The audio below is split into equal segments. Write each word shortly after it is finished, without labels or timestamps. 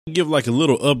Give like a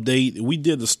little update. We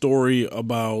did the story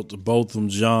about Botham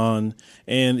Jean,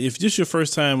 and if this is your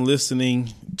first time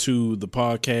listening to the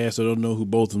podcast, I don't know who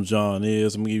Botham Jean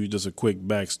is. I'm gonna give you just a quick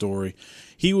backstory.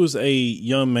 He was a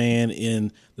young man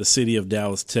in the city of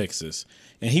Dallas, Texas,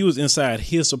 and he was inside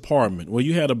his apartment. Well,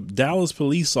 you had a Dallas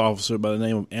police officer by the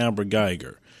name of Amber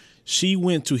Geiger. She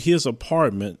went to his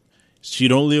apartment. She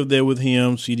don't live there with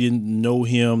him. She didn't know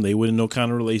him. They wouldn't know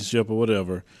kind of relationship or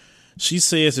whatever. She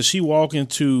says that she walked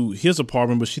into his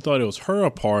apartment, but she thought it was her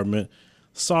apartment,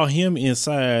 saw him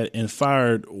inside and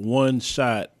fired one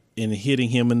shot and hitting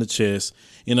him in the chest,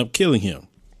 ended up killing him.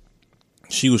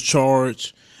 She was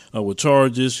charged with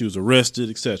charges. She was arrested,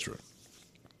 etc.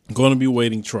 Going to be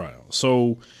waiting trial.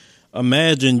 So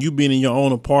imagine you being in your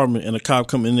own apartment and a cop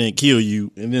come in there and kill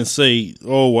you and then say,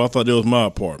 oh, well, I thought that was my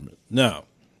apartment. Now,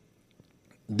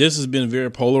 this has been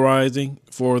very polarizing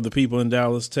for the people in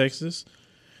Dallas, Texas.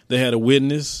 They had a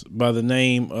witness by the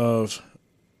name of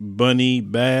Bunny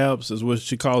Babs, is what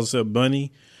she calls herself,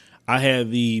 Bunny. I had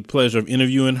the pleasure of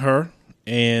interviewing her,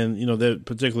 and, that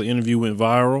particular interview went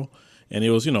viral, and it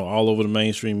was, all over the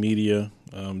mainstream media.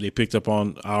 They picked up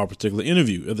on our particular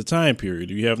interview at the time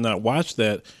period. If you have not watched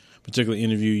that particular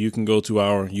interview, you can go to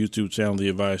our YouTube channel, The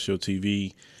Advice Show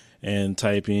TV, and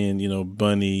type in,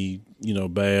 Bunny,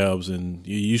 Babs, and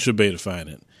you should be able to find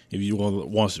it. If you want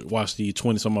to watch the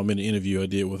 20-some-odd minute interview I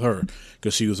did with her,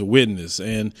 because she was a witness.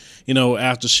 And,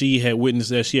 after she had witnessed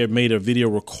that, she had made a video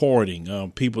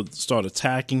recording. People started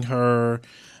attacking her.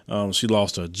 She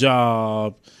lost her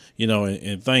job,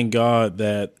 and thank God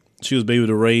that she was able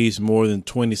to raise more than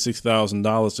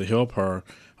 $26,000 to help her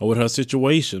with her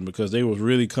situation, because they was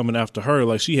really coming after her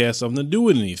like she had something to do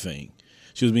with anything.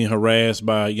 She was being harassed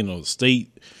by, the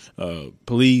state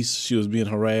police. She was being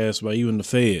harassed by even the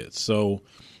feds. So,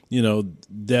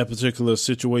 that particular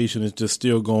situation is just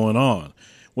still going on.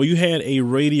 Well, you had a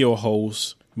radio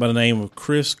host by the name of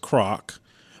Chris Crock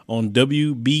on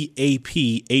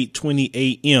WBAP 820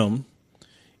 AM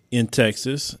in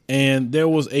Texas, and there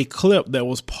was a clip that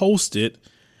was posted.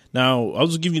 Now, I'll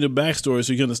just give you the backstory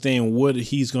so you can understand what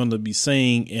he's going to be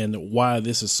saying and why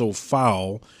this is so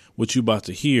foul, what you're about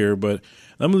to hear. But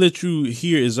I'm going to let you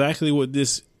hear exactly what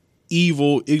this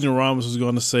evil ignoramus is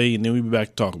going to say, and then we'll be back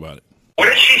to talk about it. What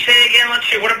did she say again? Let's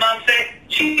see. What did Mom say?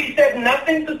 She said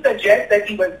nothing to suggest that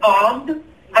he was armed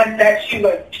and that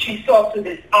she sought to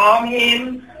disarm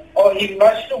him, or he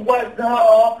rushed towards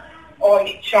her, or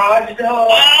he charged her.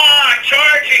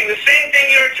 Charging. The same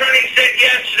thing your attorney said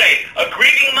yesterday. A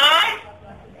grieving mom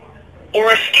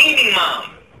or a scheming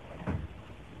mom?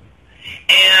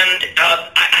 And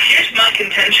here's my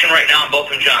contention right now on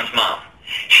Botham Jean's mom.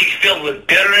 She's filled with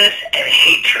bitterness and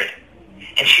hatred,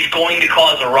 and she's going to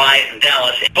cause a riot in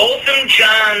Dallas. Botham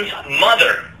Jean's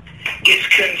mother is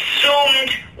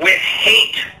consumed with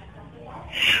hate.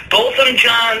 Botham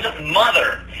Jean's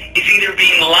mother is either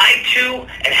being lied to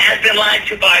and has been lied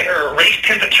to by her race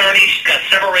pimp attorney. She's got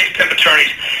several race pimp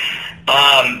attorneys.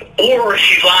 Or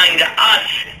she's lying to us,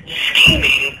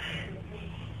 scheming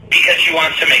because she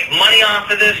wants to make money off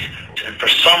of this. And for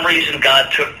some reason,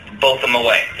 God took Botham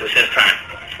away. It was his time.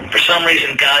 For some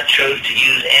reason, God chose to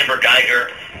use Amber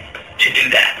Geiger to do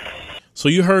that. So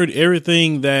you heard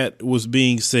everything that was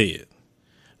being said.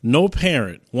 No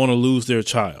parent want to lose their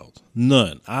child.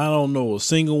 None. I don't know a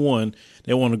single one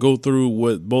that want to go through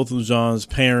what Botham Jean's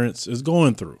parents is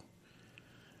going through.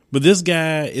 But this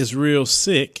guy is real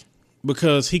sick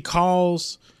because he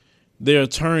calls their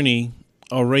attorney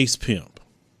a race pimp.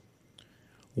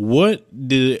 What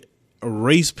did a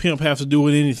race pimp have to do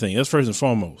with anything? That's first and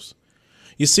foremost.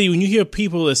 You see, when you hear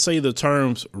people that say the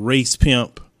terms race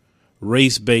pimp,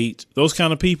 race bait, those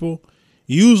kind of people,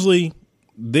 usually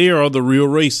they are the real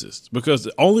racists, because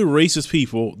the only racist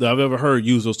people that I've ever heard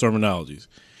use those terminologies.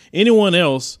 Anyone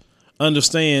else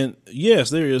understand, yes,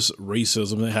 there is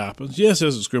racism that happens. Yes,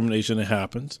 there's discrimination that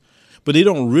happens, but they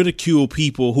don't ridicule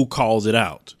people who calls it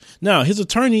out. Now, his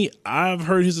attorney, I've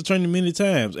heard his attorney many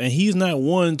times, and he's not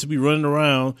one to be running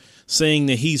around saying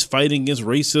that he's fighting against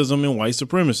racism and white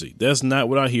supremacy. That's not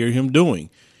what I hear him doing.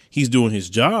 He's doing his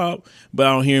job, but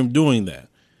I don't hear him doing that.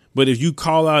 But if you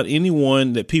call out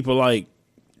anyone that people like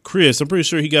Chris, I'm pretty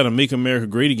sure he got a Make America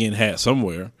Great Again hat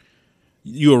somewhere,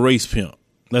 you're a race pimp.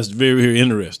 That's very, very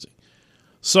interesting.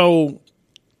 So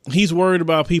he's worried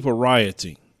about people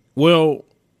rioting. Well,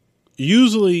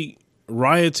 usually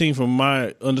rioting, from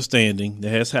my understanding,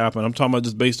 that has happened, I'm talking about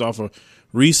just based off of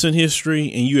recent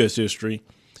history and U.S. history,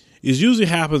 is usually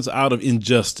happens out of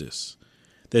injustice,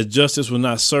 that justice was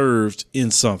not served in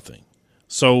something.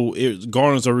 So it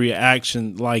garners a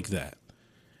reaction like that.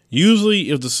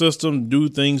 Usually if the system do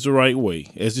things the right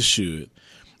way, as it should,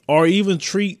 or even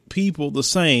treat people the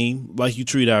same like you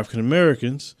treat African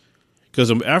Americans, because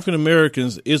African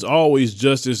Americans is always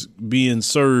justice being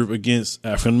served against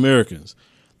African Americans.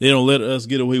 They don't let us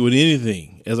get away with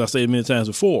anything. As I said many times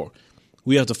before,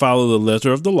 we have to follow the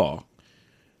letter of the law.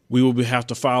 We will have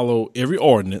to follow every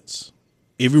ordinance,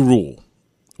 every rule.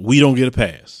 We don't get a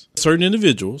pass. Certain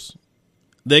individuals,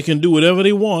 they can do whatever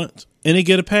they want and they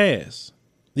get a pass.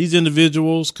 These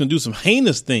individuals can do some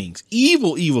heinous things,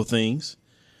 evil things,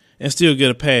 and still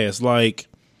get a pass, like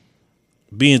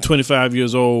being 25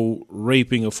 years old,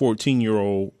 raping a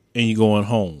 14-year-old, and you're going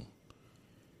home.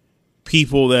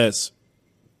 People that's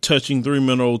touching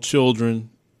 3-month-old children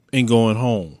and going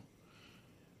home.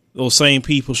 Those same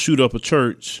people shoot up a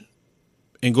church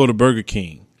and go to Burger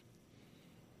King.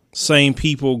 Same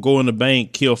people go in the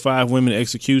bank, kill 5 women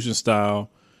execution style,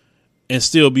 and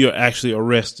still be actually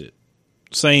arrested.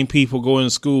 Same people go in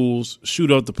schools,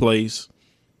 shoot up the place,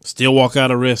 still walk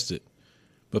out arrested.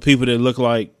 But people that look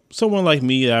like someone like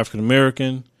me, African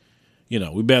American,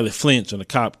 we barely flinch and the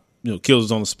cop, kills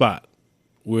us on the spot.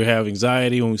 We have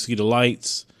anxiety when we see the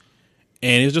lights,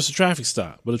 and it's just a traffic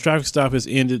stop. But a traffic stop has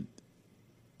ended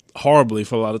horribly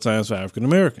for a lot of times for African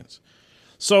Americans.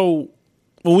 So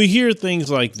when we hear things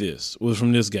like this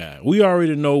from this guy, we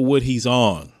already know what he's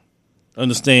on.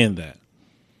 Understand that.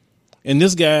 And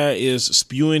this guy is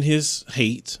spewing his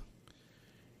hate.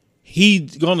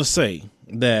 He's going to say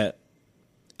that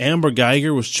Amber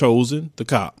Geiger was chosen, the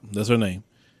cop, that's her name,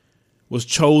 was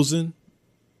chosen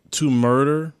to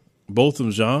murder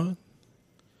Botham Jean.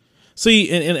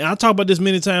 See, and I talk about this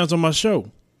many times on my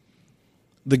show.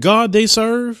 The God they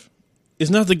serve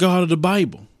is not the God of the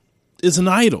Bible. It's an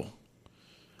idol.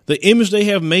 The image they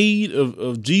have made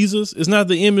of Jesus is not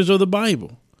the image of the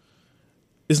Bible.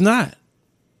 It's not.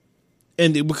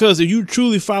 And because if you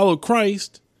truly follow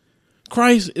Christ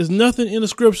is nothing in the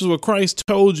scriptures where Christ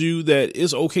told you that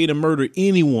it's okay to murder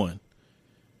anyone.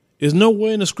 There's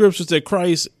nowhere in the scriptures that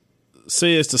Christ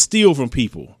says to steal from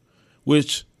people,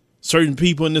 which certain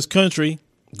people in this country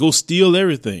go steal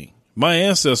everything. My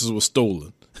ancestors were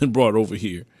stolen and brought over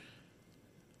here.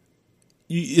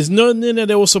 There's nothing in there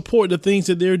that will support the things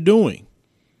that they're doing.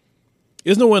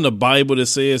 There's nowhere in the Bible that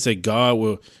says that God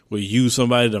will use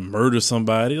somebody to murder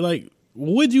somebody. Like,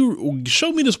 would you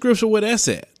show me the scripture where that's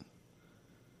at?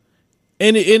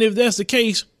 And if that's the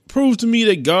case, prove to me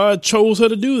that God chose her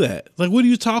to do that. Like, what are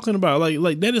you talking about?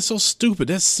 Like that is so stupid.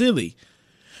 That's silly.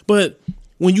 But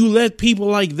when you let people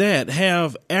like that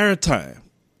have airtime,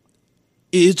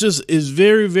 it just is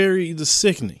very, very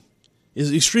sickening.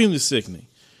 It's extremely sickening.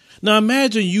 Now,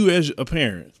 imagine you as a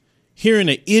parent hearing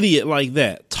an idiot like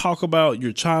that talk about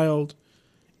your child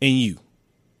and you.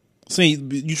 Saying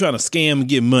you're trying to scam and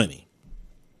get money.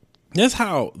 That's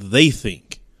how they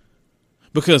think.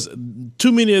 Because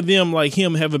too many of them like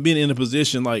him haven't been in a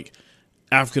position like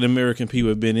African American people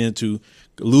have been into,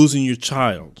 losing your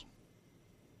child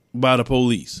by the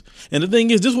police. And the thing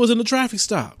is, this wasn't a traffic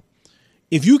stop.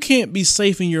 If you can't be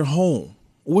safe in your home,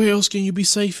 where else can you be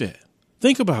safe at?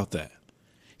 Think about that.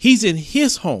 He's in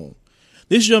his home.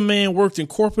 This young man worked in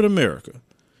corporate America.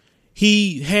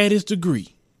 He had his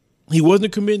degree. He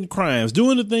wasn't committing crimes,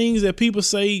 doing the things that people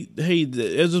say, hey,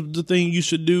 that's the thing you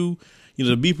should do,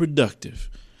 to be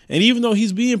productive. And even though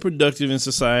he's being productive in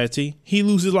society, he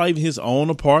loses life in his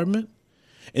own apartment.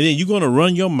 And then you're going to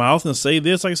run your mouth and say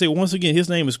this. Like I say, once again, his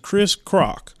name is Chris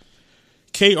Krock,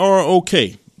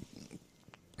 Krok.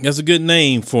 That's a good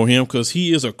name for him because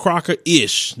he is a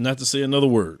crocker-ish, not to say another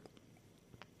word.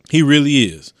 He really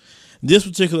is. This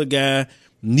particular guy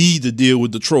needs to deal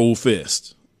with the troll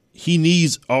fest. He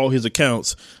needs all his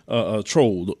accounts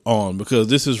trolled on because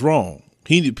this is wrong.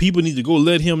 People need to go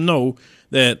let him know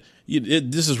that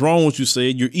this is wrong what you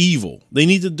said. You're evil. They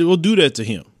need to do that to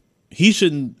him. He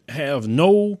shouldn't have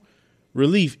no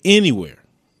relief anywhere.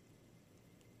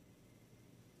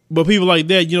 But people like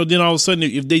that, then all of a sudden,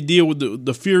 if they deal with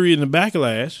the fury and the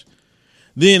backlash,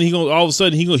 then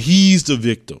he's the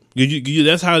victim.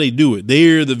 That's how they do it.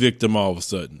 They're the victim all of a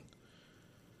sudden.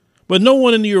 But no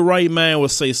one in your right mind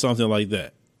would say something like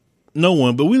that. No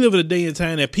one. But we live in a day and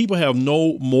time that people have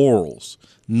no morals.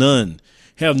 None.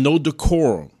 Have no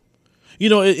decorum.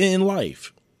 In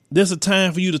life, there's a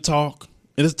time for you to talk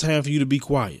and there's a time for you to be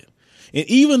quiet. And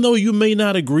even though you may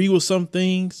not agree with some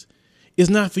things, it's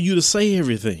not for you to say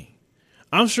everything.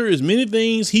 I'm sure there's many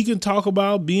things he can talk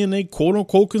about being a quote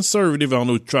unquote conservative. I don't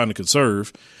know trying to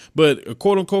conserve, but a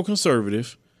quote unquote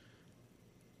conservative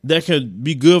that could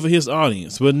be good for his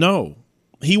audience. But no,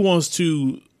 he wants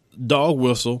to dog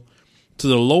whistle to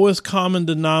the lowest common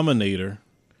denominator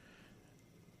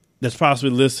that's possibly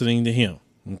listening to him.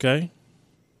 Okay.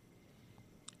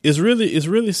 It's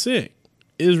really sick.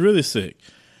 It's really sick.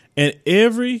 And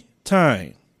every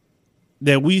time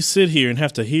that we sit here and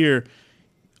have to hear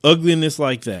ugliness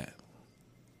like that,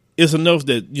 it's enough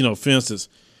that, for instance,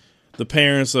 the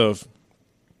parents of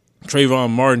Trayvon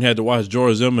Martin had to watch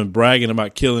George Zimmerman bragging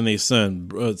about killing their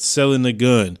son, selling the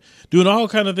gun, doing all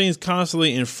kind of things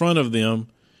constantly in front of them.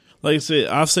 Like I said,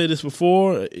 I've said this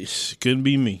before, it couldn't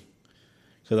be me,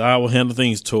 because I will handle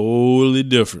things totally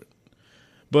different.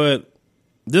 But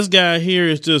this guy here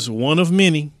is just one of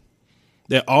many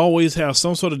that always have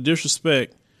some sort of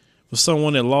disrespect for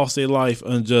someone that lost their life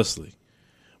unjustly.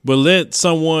 But let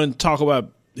someone talk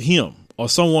about him or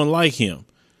someone like him,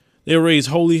 they'll raise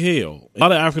holy hell. A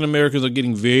lot of African Americans are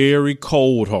getting very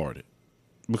cold-hearted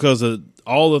because of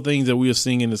all the things that we are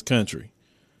seeing in this country.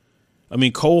 I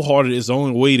mean, cold-hearted is the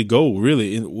only way to go,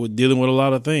 really, in dealing with a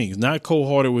lot of things. Not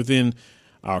cold-hearted within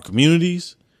our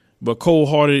communities, but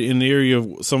cold-hearted in the area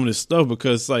of some of this stuff,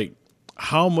 because, like,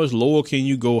 how much lower can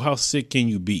you go? How sick can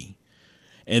you be?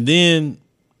 And then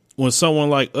when someone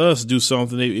like us do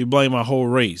something, they blame our whole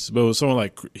race. But when someone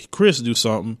like Chris do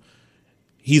something,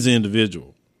 he's an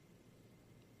individual.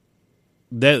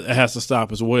 That has to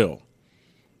stop as well.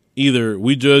 Either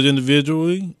we judge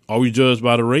individually, or we judge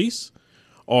by the race,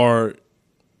 or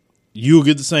you'll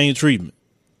get the same treatment.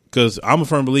 Because I'm a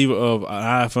firm believer of an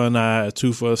eye for an eye, a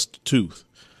tooth for a tooth.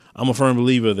 I'm a firm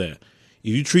believer of that.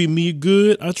 If you treat me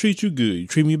good, I treat you good. You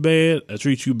treat me bad, I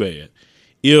treat you bad.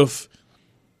 If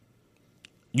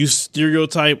you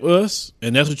stereotype us,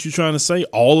 and that's what you're trying to say,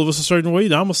 all of us a certain way,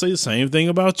 then I'm going to say the same thing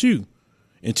about you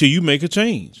until you make a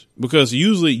change. Because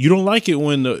usually you don't like it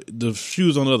when the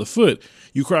shoe's on the other foot.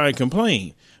 You cry and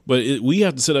complain. But we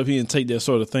have to sit up here and take that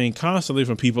sort of thing constantly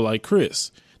from people like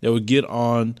Chris that would get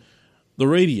on the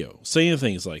radio saying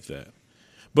things like that.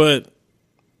 But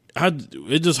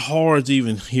it's just hard to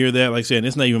even hear that. Like I said,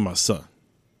 it's not even my son.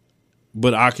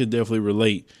 But I could definitely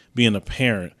relate being a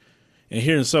parent and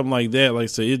hearing something like that. Like I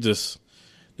said,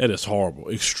 that is horrible,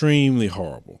 extremely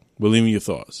horrible. But leave me your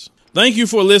thoughts. Thank you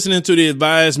for listening to the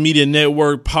Advise Media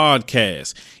Network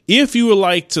podcast. If you would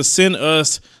like to send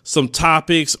us some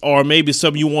topics or maybe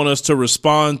something you want us to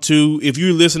respond to, if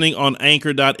you're listening on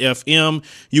anchor.fm,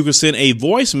 you can send a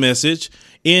voice message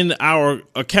in our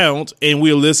account and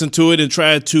we'll listen to it and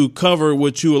try to cover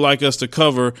what you would like us to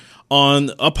cover on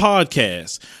a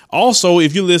podcast. Also,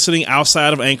 if you're listening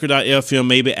outside of anchor.fm,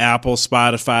 maybe Apple,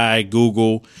 Spotify,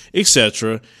 Google,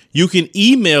 etc., you can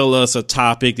email us a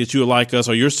topic that you would like us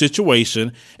or your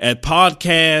situation at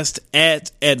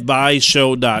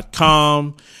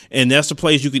podcast@adviseshow.com. And that's the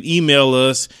place you can email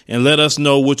us and let us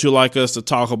know what you'd like us to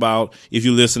talk about if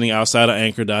you're listening outside of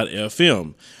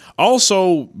anchor.fm.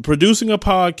 Also, producing a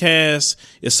podcast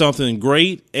is something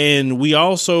great, and we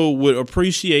also would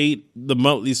appreciate the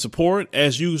monthly support.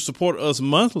 As you support us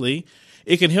monthly,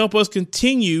 it can help us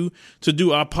continue to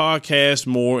do our podcast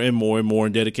more and more and more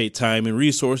and dedicate time and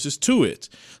resources to it.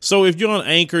 So if you're on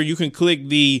Anchor, you can click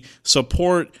the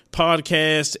support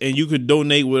podcast and you could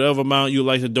donate whatever amount you'd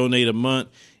like to donate a month.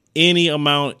 Any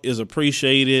amount is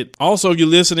appreciated. Also, if you're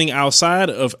listening outside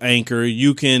of Anchor,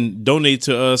 you can donate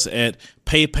to us at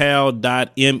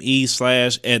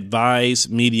paypal.me/Advise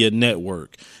Media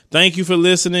Network. Thank you for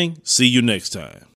listening. See you next time.